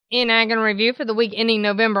In Ag and Review for the week ending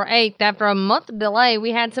November 8th, after a month delay,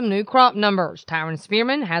 we had some new crop numbers. Tyron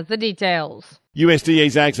Spearman has the details.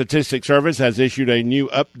 USDA's Ag Statistics Service has issued a new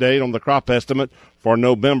update on the crop estimate for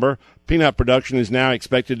November. Peanut production is now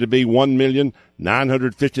expected to be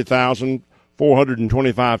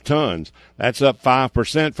 1,950,425 tons. That's up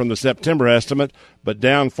 5% from the September estimate, but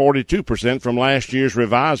down 42% from last year's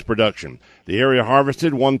revised production. The area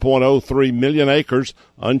harvested 1.03 million acres,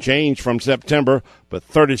 unchanged from September, but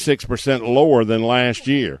 36% lower than last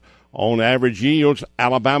year. On average yields,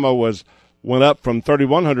 Alabama went up from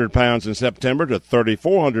 3,100 pounds in September to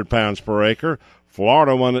 3,400 pounds per acre.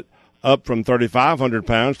 Florida went up from 3,500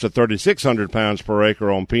 pounds to 3,600 pounds per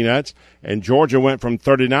acre on peanuts, and Georgia went from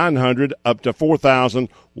 3,900 up to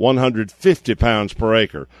 4,150 pounds per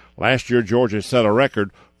acre. Last year, Georgia set a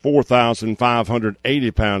record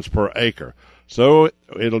 4,580 pounds per acre. So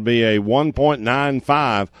it'll be a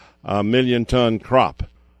 1.95 million ton crop.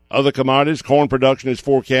 Other commodities, corn production is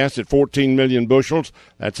forecast at 14 million bushels.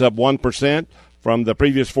 That's up 1% from the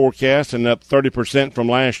previous forecast and up 30% from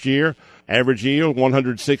last year. Average yield,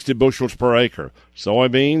 160 bushels per acre.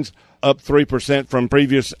 Soybeans, up 3% from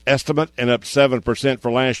previous estimate and up 7%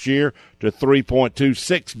 for last year to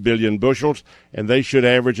 3.26 billion bushels, and they should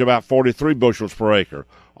average about 43 bushels per acre.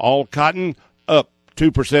 All cotton, up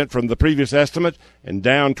 2% from the previous estimate and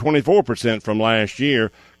down 24% from last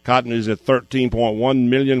year. Cotton is at 13.1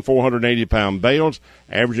 million 480-pound bales,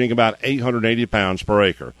 averaging about 880 pounds per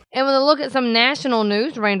acre. And with a look at some national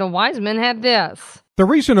news, Randall Wiseman had this. The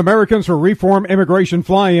recent Americans for Reform Immigration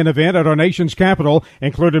Fly-In event at our nation's capital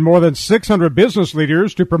included more than 600 business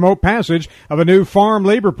leaders to promote passage of a new farm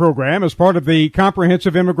labor program as part of the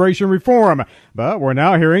comprehensive immigration reform. But we're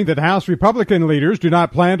now hearing that House Republican leaders do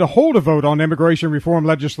not plan to hold a vote on immigration reform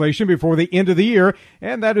legislation before the end of the year,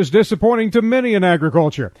 and that is disappointing to many in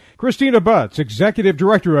agriculture. Christina Butts, Executive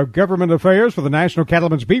Director of Government Affairs for the National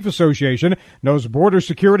Cattlemen's Beef Association, knows border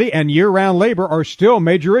security and year-round labor are still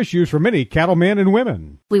major issues for many cattlemen and women.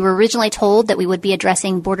 We were originally told that we would be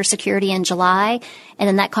addressing border security in July, and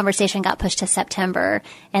then that conversation got pushed to September.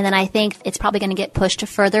 And then I think it's probably going to get pushed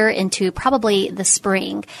further into probably the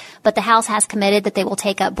spring. But the House has committed that they will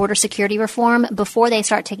take up border security reform before they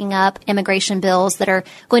start taking up immigration bills that are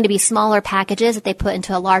going to be smaller packages that they put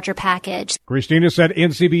into a larger package. Christina said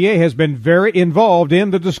NCBA has been very involved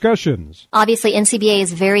in the discussions. Obviously, NCBA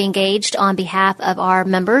is very engaged on behalf of our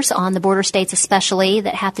members on the border states especially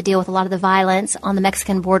that have to deal with a lot of the violence on the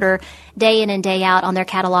Mexican border day in and day out on their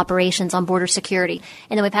cattle operations on border security.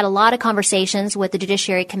 And then we've had a lot of conversations with the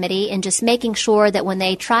Judiciary Committee and just making sure that when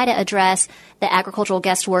they try to address the agricultural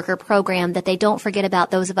guest worker program, that they don't forget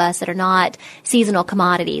about those of us that are not seasonal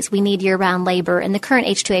commodities. We need year-round labor, and the current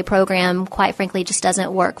H-2A program, quite frankly, just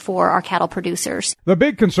doesn't work for our cattle producers. The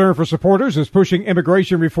big concern for supporters is pushing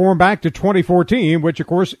immigration reform back to 2014, which, of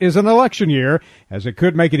course, is an election year, as it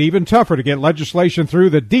could make it even tougher to get legislation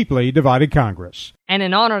through the deeply divided Congress. And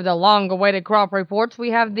in honor of the long-awaited crop reports,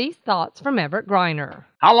 we have these thoughts from Everett Griner.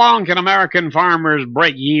 How long can American farmers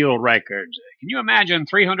break yield records? Can you imagine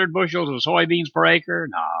 300 bushels of soybeans per acre?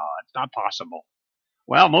 No, it's not possible.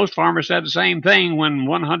 Well, most farmers said the same thing when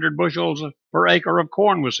 100 bushels per acre of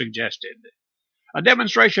corn was suggested. A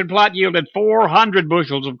demonstration plot yielded 400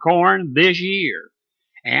 bushels of corn this year,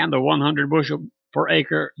 and the 100 bushel per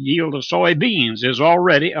acre yield of soybeans is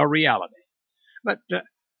already a reality. But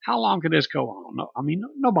how long can this go on?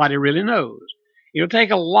 Nobody really knows. It'll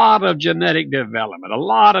take a lot of genetic development, a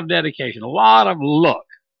lot of dedication, a lot of luck.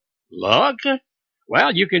 Luck?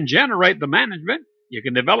 Well, you can generate the management, you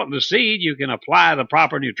can develop the seed, you can apply the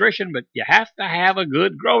proper nutrition, but you have to have a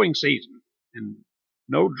good growing season and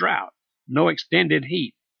no drought, no extended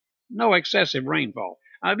heat, no excessive rainfall.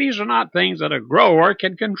 Now, these are not things that a grower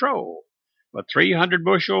can control. But 300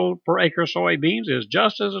 bushel per acre soybeans is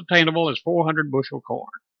just as attainable as 400 bushel corn.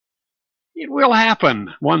 It will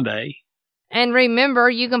happen one day. And remember,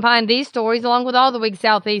 you can find these stories along with all the week's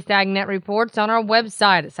Southeast AgNet reports on our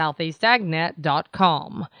website at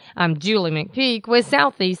southeastagnet.com. I'm Julie McPeak with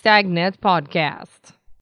Southeast AgNet's podcast.